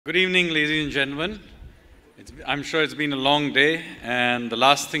Good evening, ladies and gentlemen. I'm sure it's been a long day, and the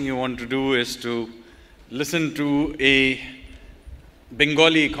last thing you want to do is to listen to a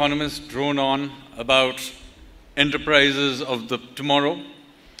Bengali economist drone on about enterprises of the tomorrow.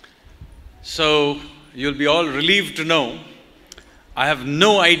 So you'll be all relieved to know I have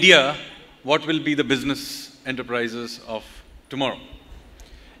no idea what will be the business enterprises of tomorrow.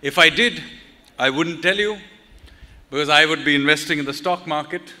 If I did, I wouldn't tell you, because I would be investing in the stock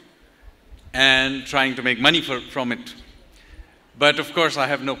market and trying to make money from it. But of course, I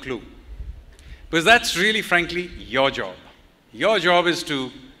have no clue. Because that's really, frankly, your job. Your job is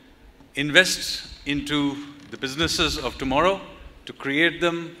to invest into the businesses of tomorrow, to create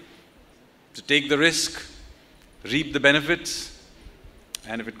them, to take the risk, reap the benefits,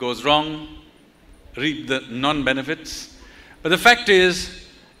 and if it goes wrong, reap the non-benefits. But the fact is,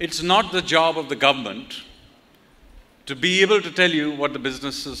 it's not the job of the government to be able to tell you what the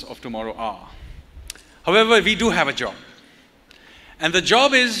businesses of tomorrow are. However, we do have a job. And the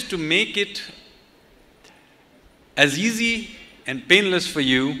job is to make it as easy and painless for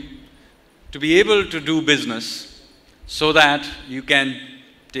you to be able to do business so that you can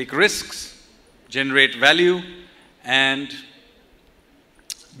take risks, generate value, and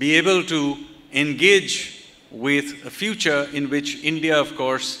be able to engage with a future in which India, of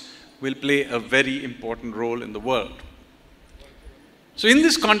course, will play a very important role in the world. So in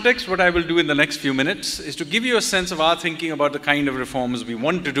this context, what I will do in the next few minutes is to give you a sense of our thinking about the kind of reforms we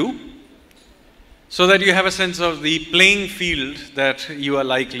want to do, so that you have a sense of the playing field that you are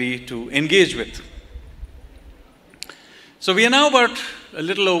likely to engage with. So we are now about a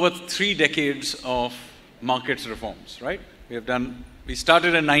little over 3 decades of markets reforms, right? We started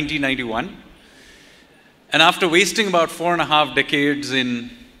in 1991, and after wasting about 4.5 decades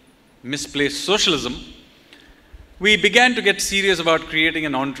in misplaced socialism, we began to get serious about creating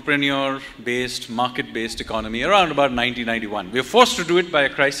an entrepreneur-based, market-based economy around about 1991. We were forced to do it by a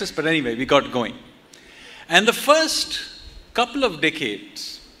crisis, but anyway, we got going. And the first couple of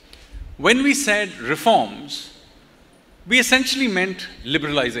decades, when we said reforms, we essentially meant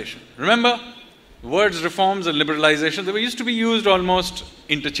liberalization. Remember, the words reforms and liberalization, they used to be used almost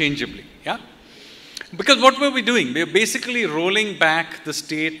interchangeably, yeah? Because what were we doing? We were basically rolling back the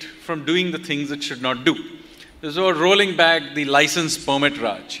state from doing the things it should not do. So rolling back the license permit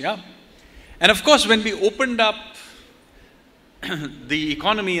Raj, yeah? And of course, when we opened up the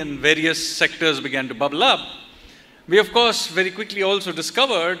economy and various sectors began to bubble up, we of course very quickly also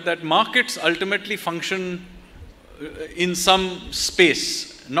discovered that markets ultimately function in some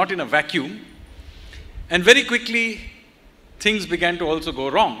space, not in a vacuum. And very quickly, things began to also go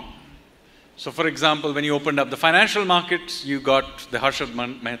wrong. So for example, when you opened up the financial markets, you got the Harshad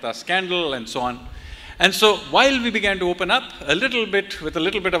Mehta scandal and so on. And so while we began to open up a little bit, with a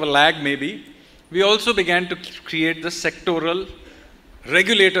little bit of a lag maybe, we also began to create the sectoral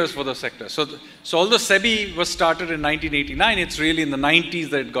regulators for the sector. So although SEBI was started in 1989, it's really in the 90s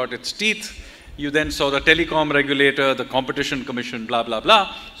that it got its teeth. You then saw the telecom regulator, the competition commission, blah, blah,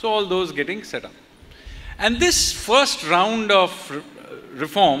 blah. So all those getting set up. And this first round of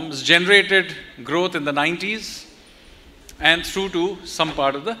reforms generated growth in the 90s and through to some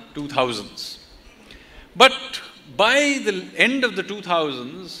part of the 2000s. But by the end of the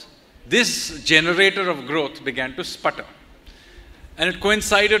 2000s, this generator of growth began to sputter. And it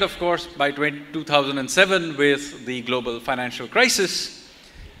coincided, of course, by 2007 with the global financial crisis.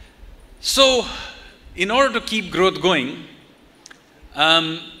 So in order to keep growth going,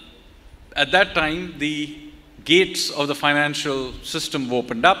 at that time, the gates of the financial system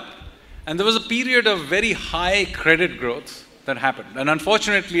opened up, and there was a period of very high credit growth that happened. And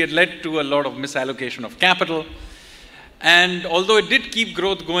unfortunately, it led to a lot of misallocation of capital. And although it did keep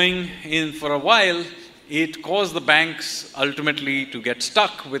growth going for a while, it caused the banks ultimately to get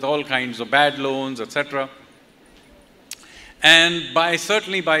stuck with all kinds of bad loans, etc. And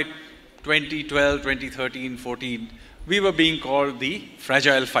certainly by 2012, 2013, 14, we were being called the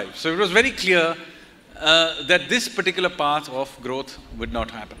Fragile Five. So it was very clear that this particular path of growth would not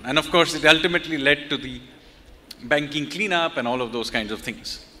happen. And of course, it ultimately led to the banking cleanup and all of those kinds of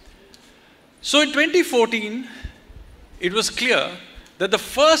things. So in 2014, it was clear that the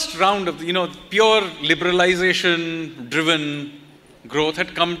first round of pure liberalization-driven growth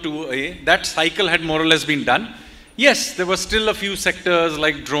had come to that cycle had more or less been done. Yes, there were still a few sectors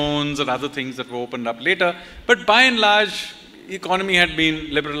like drones and other things that were opened up later, but by and large, the economy had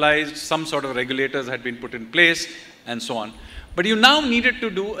been liberalized, some sort of regulators had been put in place, and so on. But you now needed to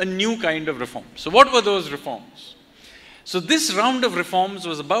do a new kind of reform. So what were those reforms? So this round of reforms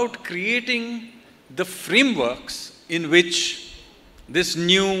was about creating the frameworks in which this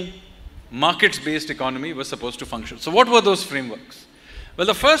new markets-based economy was supposed to function. So what were those frameworks? Well,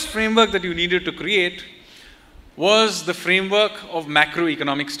 the first framework that you needed to create was the framework of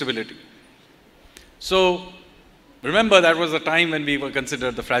macroeconomic stability. So remember, that was the time when we were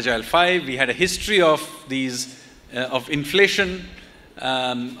considered the Fragile Five. We had a history of of inflation,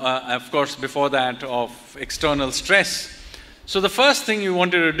 of course, before that, of external stress. So the first thing you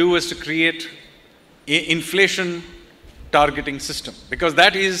wanted to do was to create an inflation targeting system, because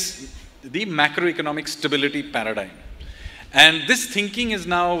that is the macroeconomic stability paradigm. And this thinking is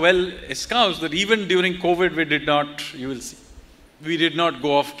now well espoused, that even during COVID, we did not, you will see, we did not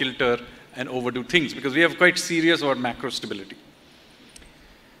go off kilter and overdo things, because we are quite serious about macro stability.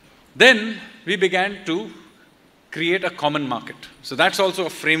 Then we began to create a common market. So that's also a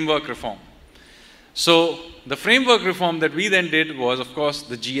framework reform. So the framework reform that we then did was, of course,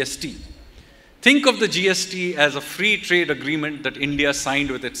 the GST. Think of the GST as a free trade agreement that India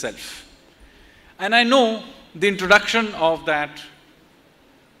signed with itself. And I know the introduction of that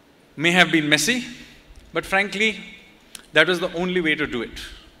may have been messy, but frankly, that was the only way to do it.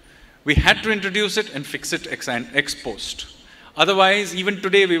 We had to introduce it and fix it ex post. Otherwise, even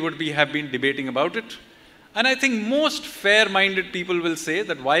today, we would have been debating about it. And I think most fair-minded people will say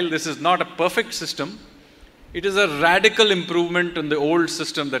that while this is not a perfect system, it is a radical improvement on the old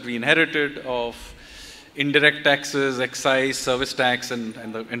system that we inherited of indirect taxes, excise, service tax, and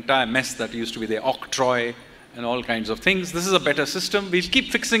the entire mess that used to be there, octroi, and all kinds of things. This is a better system. We'll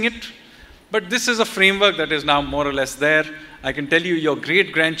keep fixing it, but this is a framework that is now more or less there. I can tell you your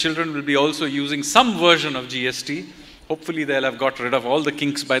great-grandchildren will be also using some version of GST. Hopefully they'll have got rid of all the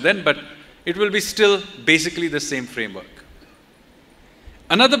kinks by then, but it will be still basically the same framework.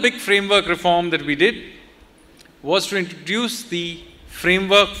 Another big framework reform that we did was to introduce the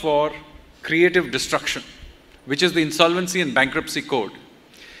framework for creative destruction, which is the Insolvency and Bankruptcy Code.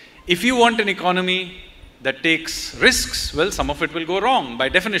 If you want an economy that takes risks, well, some of it will go wrong by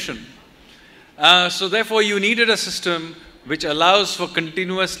definition. So therefore, you needed a system which allows for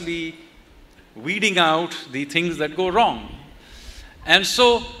continuously weeding out the things that go wrong. And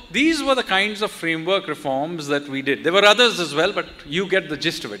so these were the kinds of framework reforms that we did. There were others as well, but you get the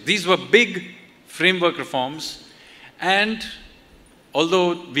gist of it. These were big framework reforms. And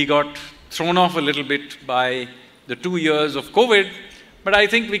although we got thrown off a little bit by the 2 years of COVID, but I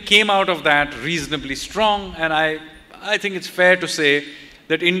think we came out of that reasonably strong. And I think it's fair to say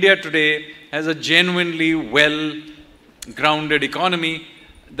that India today has a genuinely well-grounded economy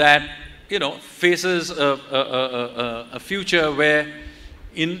that, you know, faces a future where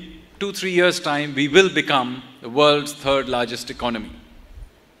in 2-3 years' time, we will become the world's third largest economy.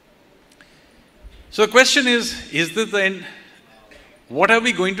 So the question is this then, what are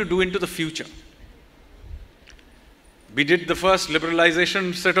we going to do into the future? We did the first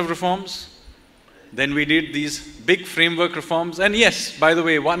liberalization set of reforms. Then we did these big framework reforms. And yes, by the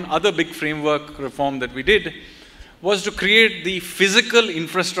way, one other big framework reform that we did was to create the physical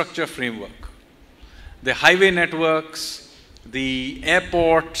infrastructure framework. The highway networks, the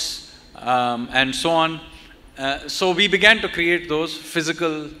airports, and so on. So we began to create those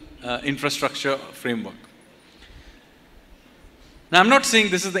physical infrastructure framework. Now, I'm not saying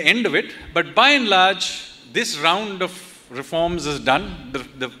this is the end of it, but by and large, this round of reforms is done.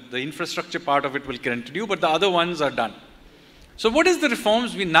 The infrastructure part of it will continue, but the other ones are done. So what is the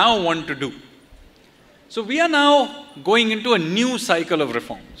reforms we now want to do? So we are now going into a new cycle of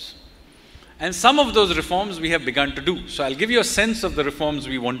reforms. And some of those reforms we have begun to do. So I'll give you a sense of the reforms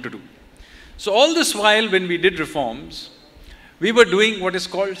we want to do. So all this while when we did reforms, we were doing what is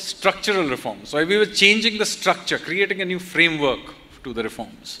called structural reforms. So we were changing the structure, creating a new framework to the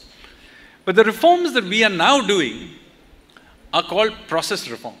reforms. But the reforms that we are now doing are called process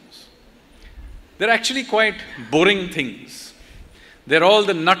reforms. They're actually quite boring things. They're all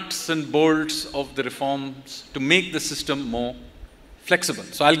the nuts and bolts of the reforms to make the system more flexible.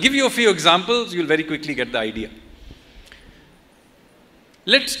 So I'll give you a few examples. You'll very quickly get the idea.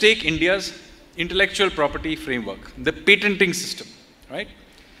 Let's take India's intellectual property framework, the patenting system, right?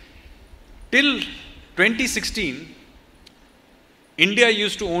 Till 2016, India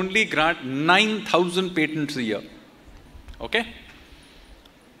used to only grant 9,000 patents a year, okay?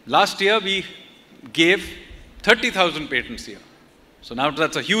 Last year, we gave 30,000 patents a year. So now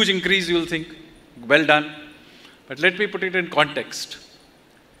that's a huge increase, you'll think, well done. But let me put it in context.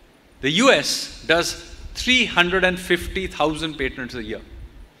 The US does 350,000 patents a year.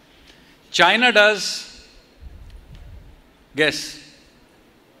 China does, guess,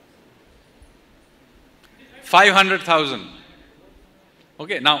 500,000.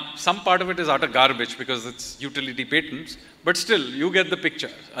 Okay, now some part of it is utter garbage because it's utility patents, but still you get the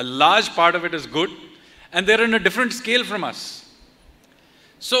picture. A large part of it is good, and they're in a different scale from us.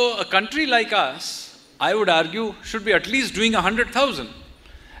 So a country like us, I would argue, should be at least doing 100,000.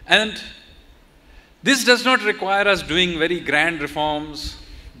 And this does not require us doing very grand reforms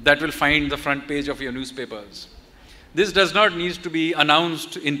that will find the front page of your newspapers. This does not need to be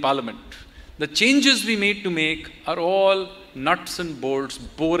announced in Parliament. The changes we need to make are all nuts and bolts,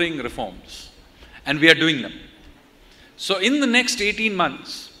 boring reforms. And we are doing them. So in the next 18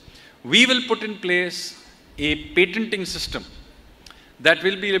 months, we will put in place a patenting system that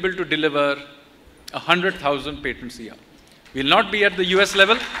will be able to deliver 100,000 patents a year. We will not be at the US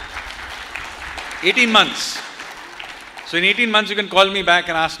level. 18 months. So in 18 months, you can call me back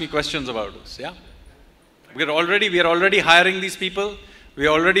and ask me questions about this. Yeah? We are already hiring these people. We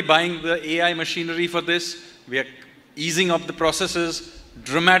are already buying the AI machinery for this. We are easing up the processes,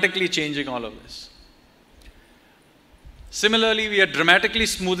 dramatically changing all of this. Similarly, we are dramatically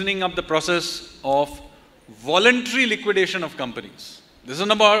smoothing up the process of voluntary liquidation of companies. This is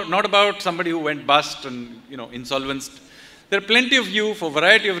not about somebody who went bust and insolvenced. There are plenty of you, for a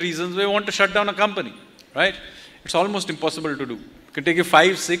variety of reasons, who want to shut down a company, right? It's almost impossible to do. It can take you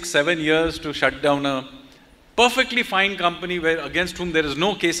 5, 6, 7 years to shut down a perfectly fine company against whom there is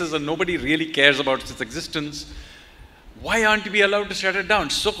no cases and nobody really cares about its existence. Why aren't we allowed to shut it down?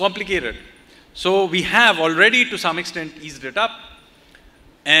 It's so complicated. So we have already, to some extent, eased it up.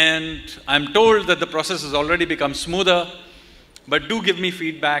 And I'm told that the process has already become smoother. But do give me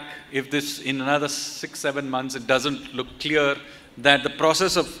feedback if this, in another 6, 7 months, it doesn't look clear that the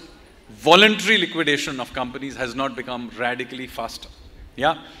process of voluntary liquidation of companies has not become radically faster.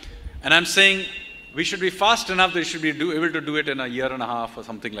 Yeah? And I'm saying we should be fast enough that we should be able to do it in a year and a half or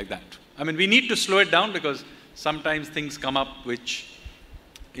something like that. I mean, we need to slow it down because sometimes things come up which,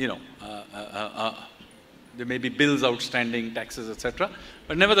 there may be bills outstanding, taxes, etc.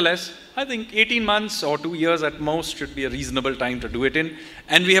 But nevertheless, I think 18 months or 2 years at most should be a reasonable time to do it in.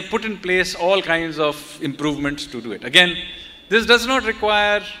 And we have put in place all kinds of improvements to do it. Again, this does not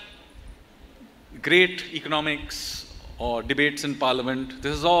require great economics or debates in Parliament.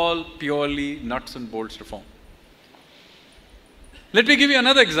 This is all purely nuts and bolts reform. Let me give you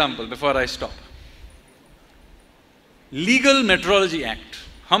another example before I stop. Legal Metrology Act.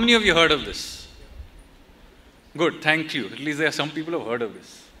 How many of you heard of this? Good, thank you. At least there are some people who have heard of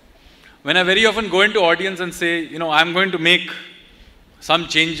this. When I very often go into audience and say, I'm going to make some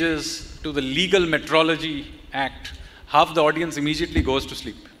changes to the Legal Metrology Act, half the audience immediately goes to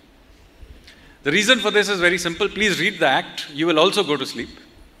sleep. The reason for this is very simple. Please read the act. You will also go to sleep.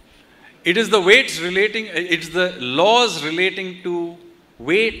 It is the it's the laws relating to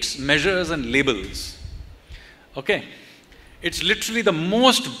weights, measures, and labels. Okay? It's literally the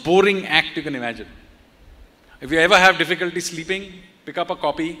most boring act you can imagine. If you ever have difficulty sleeping, pick up a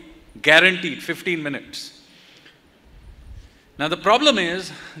copy, guaranteed 15 minutes. Now the problem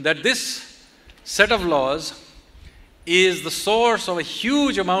is that this set of laws is the source of a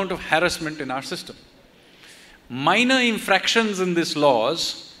huge amount of harassment in our system. Minor infractions in these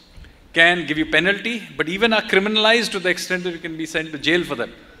laws can give you penalty, but even are criminalized to the extent that you can be sent to jail for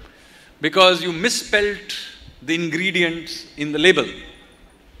them because you misspelt the ingredients in the label.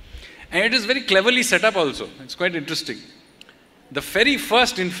 And it is very cleverly set up also. It's quite interesting. The very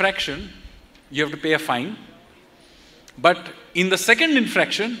first infraction, you have to pay a fine. But in the second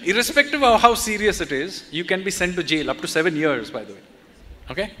infraction, irrespective of how serious it is, you can be sent to jail up to 7 years, by the way.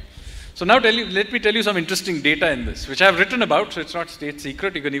 Okay? So now let me tell you some interesting data in this, which I have written about, so it's not state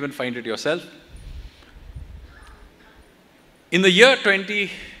secret. You can even find it yourself. In the year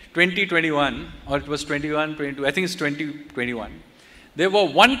 2021, or it was 21, 22, I think it's 2021, there were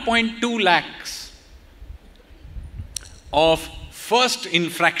 1.2 lakhs of first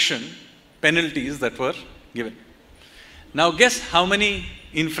infraction penalties that were given. Now guess how many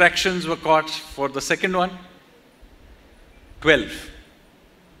infractions were caught for the second one? 12.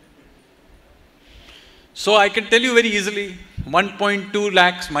 So I can tell you very easily, 1.2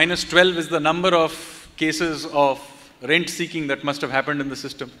 lakhs minus 12 is the number of cases of rent seeking that must have happened in the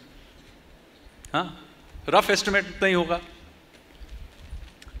system. Huh? Rough estimate nahi hoga.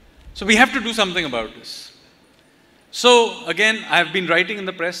 So we have to do something about this. So again, I have been writing in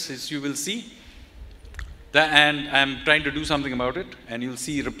the press, as you will see, and I'm trying to do something about it, and you'll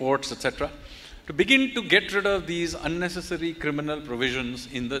see reports, etc., to begin to get rid of these unnecessary criminal provisions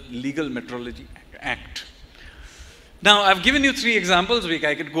in the Legal Metrology Act. Now, I've given you 3 examples.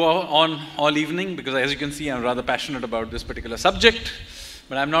 I could go on all evening because, as you can see, I'm rather passionate about this particular subject.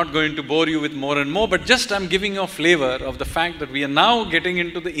 But I'm not going to bore you with more and more, but just I'm giving you a flavor of the fact that we are now getting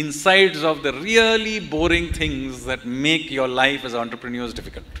into the insides of the really boring things that make your life as entrepreneurs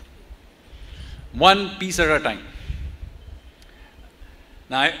difficult. One piece at a time.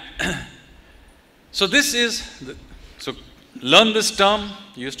 Now, so learn this term.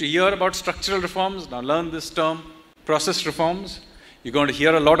 You used to hear about structural reforms. Now learn this term, process reforms. You're going to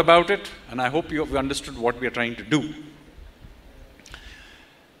hear a lot about it, and I hope you have understood what we are trying to do.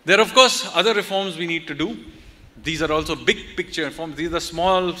 There are, of course, other reforms we need to do. These are also big picture reforms. These are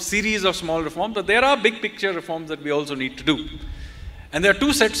small series of small reforms, but there are big picture reforms that we also need to do. And there are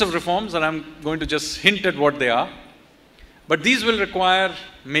two sets of reforms, and I'm going to just hint at what they are. But these will require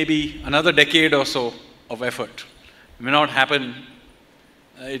maybe another decade or so of effort. It may not happen.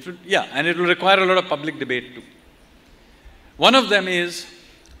 And it will require a lot of public debate too. One of them is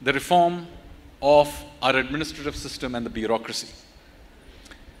the reform of our administrative system and the bureaucracy.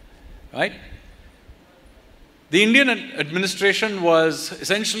 Right? The Indian administration was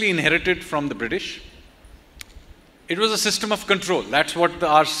essentially inherited from the British. It was a system of control. That's what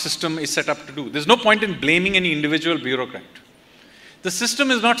our system is set up to do. There's no point in blaming any individual bureaucrat. The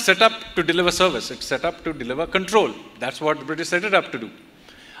system is not set up to deliver service. It's set up to deliver control. That's what the British set it up to do.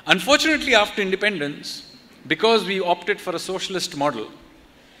 Unfortunately, after independence, because we opted for a socialist model,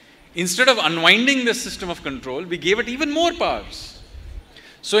 instead of unwinding the system of control, we gave it even more powers.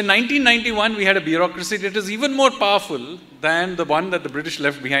 So in 1991, we had a bureaucracy that is even more powerful than the one that the British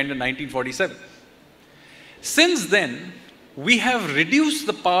left behind in 1947. Since then, we have reduced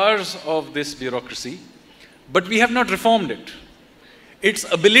the powers of this bureaucracy, but we have not reformed it.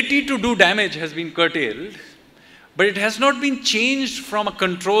 Its ability to do damage has been curtailed, but it has not been changed from a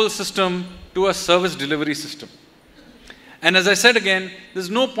control system to a service delivery system. And as I said again, there's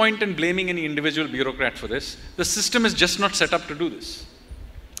no point in blaming any individual bureaucrat for this. The system is just not set up to do this.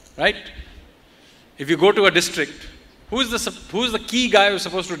 Right? If you go to a district, who's the key guy who's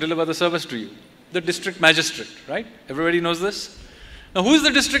supposed to deliver the service to you? The district magistrate, right? Everybody knows this? Now, who's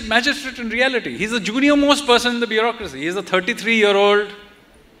the district magistrate in reality? He's the junior most person in the bureaucracy. He's a 33-year-old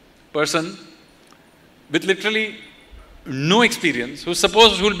person with literally no experience, who's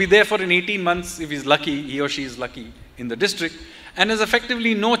supposed who will be there for in 18 months if he's lucky, he or she is lucky in the district, and has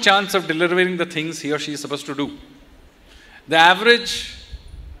effectively no chance of delivering the things he or she is supposed to do. The average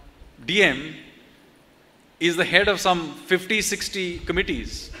DM is the head of some 50, 60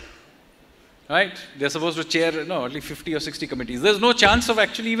 committees, right? They're supposed to chair, at least 50 or 60 committees. There's no chance of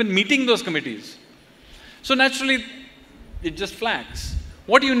actually even meeting those committees. So naturally, it just flags.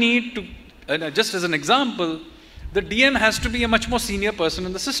 What you need to, just as an example, the DM has to be a much more senior person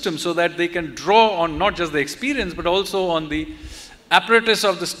in the system so that they can draw on not just the experience, but also on the apparatus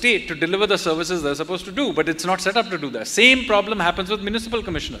of the state to deliver the services they're supposed to do, but it's not set up to do that. Same problem happens with municipal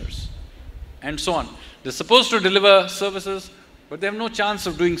commissioners and so on. They're supposed to deliver services, but they have no chance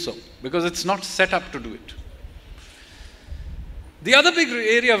of doing so because it's not set up to do it. The other big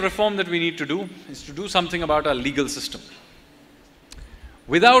area of reform that we need to do is to do something about our legal system.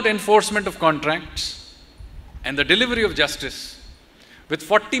 Without enforcement of contracts and the delivery of justice, with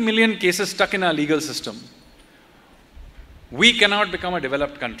 40 million cases stuck in our legal system, we cannot become a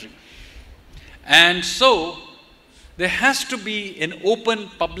developed country. And so, there has to be an open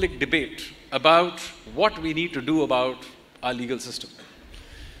public debate about what we need to do about our legal system.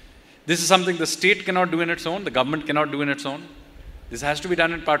 This is something the state cannot do in its own, the government cannot do in its own. This has to be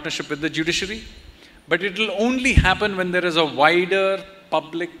done in partnership with the judiciary, but it will only happen when there is a wider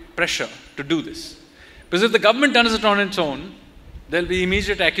public pressure to do this. Because if the government does it on its own, there will be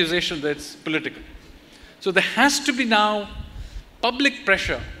immediate accusation that it's political. So there has to be now public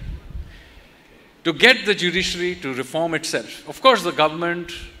pressure to get the judiciary to reform itself. Of course, the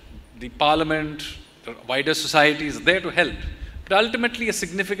government, the parliament, the wider society is there to help. But ultimately, a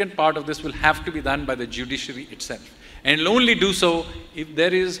significant part of this will have to be done by the judiciary itself. And it will only do so if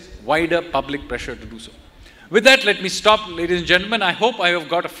there is wider public pressure to do so. With that, let me stop, ladies and gentlemen. I hope I have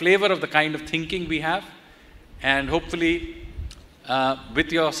got a flavor of the kind of thinking we have. And hopefully,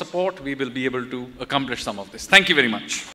 with your support, we will be able to accomplish some of this. Thank you very much.